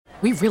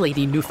We really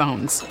need new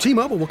phones.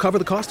 T-Mobile will cover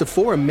the cost of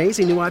 4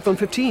 amazing new iPhone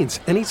 15s,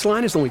 and each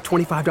line is only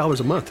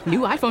 $25 a month. New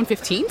iPhone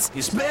 15s?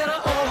 It's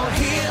better over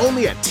here.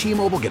 Only at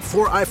T-Mobile, get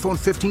 4 iPhone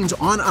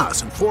 15s on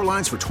us and 4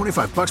 lines for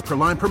 $25 per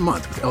line per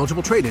month with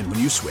eligible trade-in when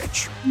you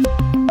switch.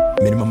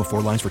 Minimum of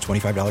 4 lines for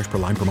 $25 per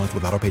line per month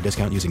with autopay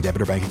discount using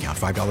debit or bank account.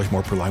 $5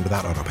 more per line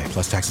without autopay,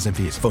 plus taxes and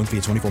fees. Phone fee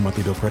at 24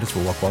 monthly bill credits for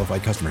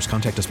well-qualified customers.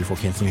 Contact us before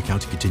canceling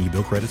account to continue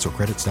bill credits or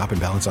credit stop and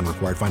balance on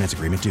required finance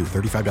agreement due.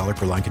 $35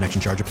 per line connection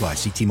charge applies.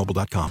 See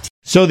T-Mobile.com.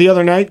 So the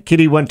other night,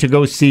 Kitty went to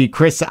go see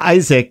Chris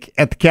Isaak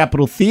at the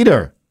Capitol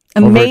Theater.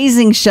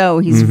 Amazing show.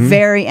 He's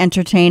very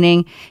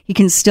entertaining. He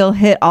can still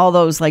hit all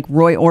those like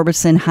Roy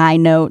Orbison high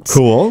notes.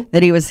 Cool.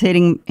 That he was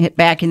hit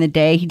back in the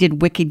day. He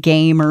did Wicked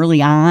Game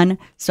early on.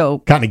 So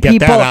kind of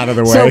get that out of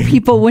the way. So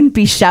people wouldn't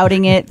be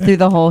shouting it through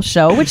the whole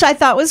show, which I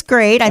thought was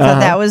great. I thought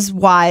that was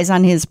wise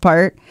on his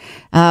part.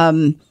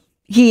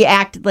 He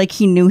acted like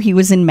he knew he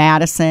was in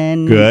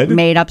Madison. Good.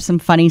 Made up some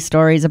funny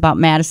stories about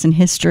Madison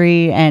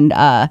history. And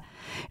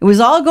it was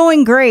all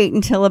going great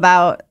until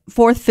about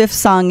 4th, 5th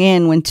song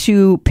in when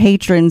 2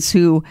 patrons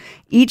who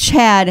each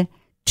had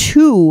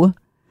 2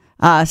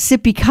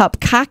 sippy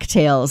cup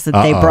cocktails that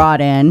they brought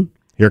in.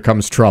 Here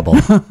comes trouble.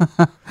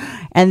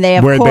 And they,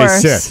 of Where'd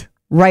course, they sit?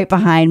 Right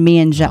behind me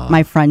and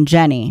my friend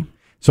Jenny.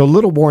 So a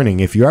little warning,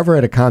 if you're ever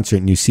at a concert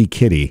and you see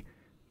Kitty,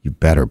 you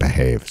better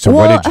behave. So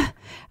what did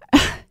you...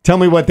 Tell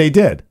me what they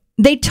did.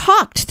 They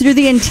talked through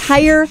the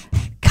entire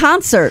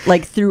concert,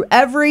 like through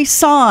every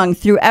song,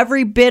 through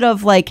every bit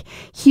of like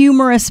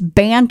humorous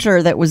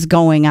banter that was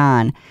going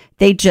on.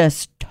 They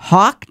just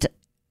talked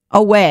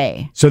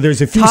away. So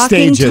there's a few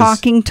stages.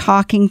 Talking.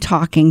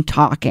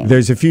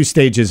 There's a few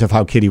stages of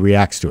how Kitty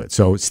reacts to it.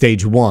 So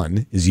stage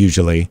 1 is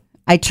usually...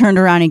 I turned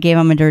around and gave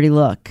him a dirty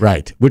look.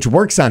 Right. Which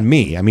works on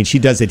me. I mean, she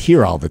does it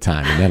here all the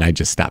time. And then I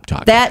just stop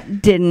talking.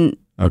 That didn't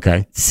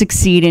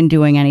succeed in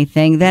doing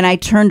anything. Then I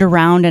turned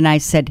around and I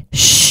said,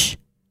 shh.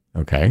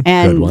 Okay.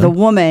 And the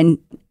woman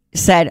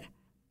said,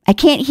 I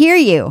can't hear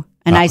you.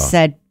 And I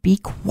said, be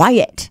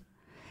quiet.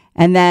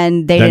 And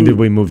then they didn't. Then did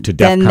we move to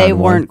DEFCON 1? Then they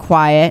weren't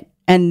quiet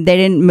and they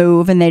didn't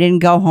move and they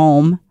didn't go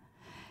home.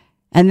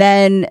 And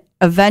then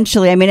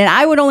eventually, I mean, and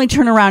I would only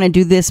turn around and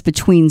do this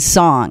between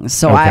songs.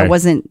 So I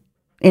wasn't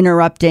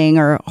interrupting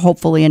or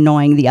hopefully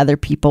annoying the other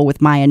people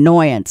with my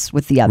annoyance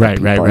with the other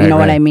people. You know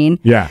what I mean?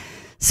 Yeah.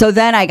 So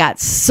then I got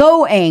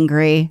so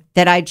angry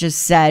that I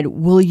just said,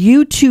 will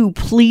you two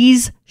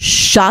please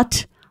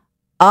shut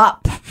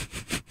up?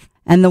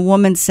 And the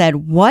woman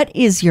said, what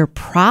is your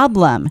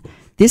problem?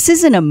 This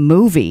isn't a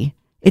movie.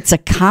 It's a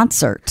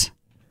concert.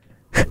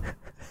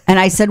 And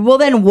I said, well,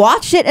 then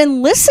watch it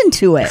and listen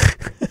to it.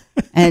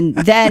 And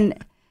then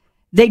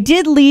they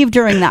did leave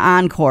during the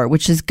encore,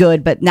 which is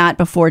good, but not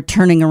before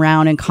turning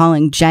around and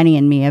calling Jenny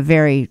and me a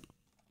very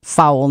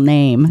foul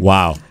name.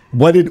 Wow.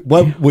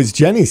 What was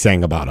Jenny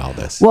saying about all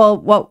this?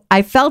 Well,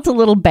 I felt a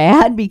little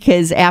bad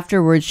because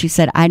afterwards she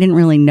said, I didn't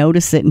really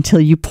notice it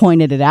until you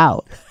pointed it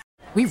out.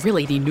 We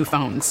really need new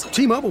phones.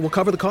 T-Mobile will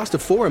cover the cost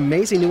of 4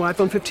 amazing new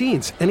iPhone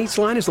 15s, and each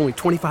line is only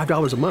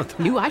 $25 a month.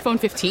 New iPhone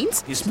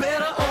 15s? It's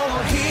better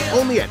over here.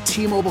 Only at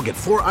T-Mobile, get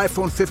 4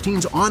 iPhone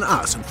 15s on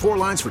us and 4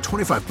 lines for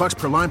 $25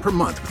 per line per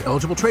month with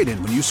eligible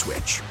trade-in when you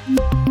switch.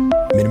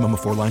 Minimum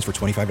of 4 lines for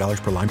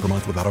 $25 per line per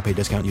month with autopay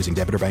discount using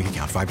debit or bank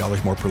account.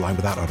 $5 more per line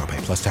without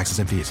autopay, plus taxes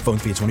and fees. Phone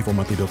fee at 24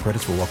 monthly bill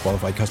credits for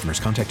well-qualified customers.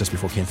 Contact us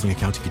before canceling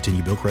account to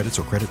continue bill credits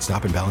or credit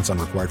stop and balance on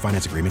required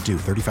finance agreement due.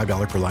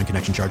 $35 per line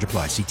connection charge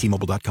applies. See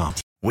T-Mobile.com.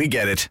 We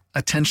get it.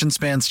 Attention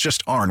spans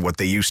just aren't what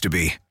they used to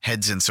be.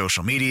 Heads in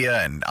social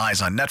media and eyes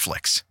on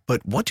Netflix.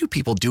 But what do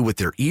people do with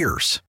their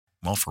ears?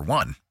 Well, for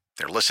one,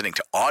 they're listening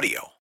to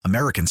audio.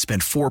 Americans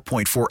spend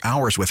 4.4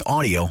 hours with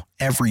audio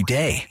every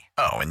day.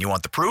 Oh, and you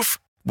want the proof?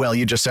 Well,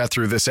 you just sat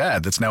through this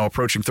ad that's now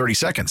approaching 30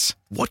 seconds.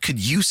 What could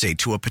you say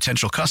to a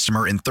potential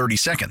customer in 30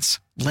 seconds?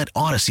 Let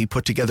Odyssey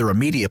put together a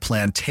media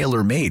plan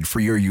tailor-made for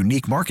your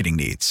unique marketing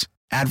needs.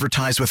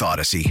 Advertise with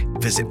Odyssey.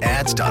 Visit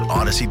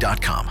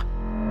ads.odyssey.com.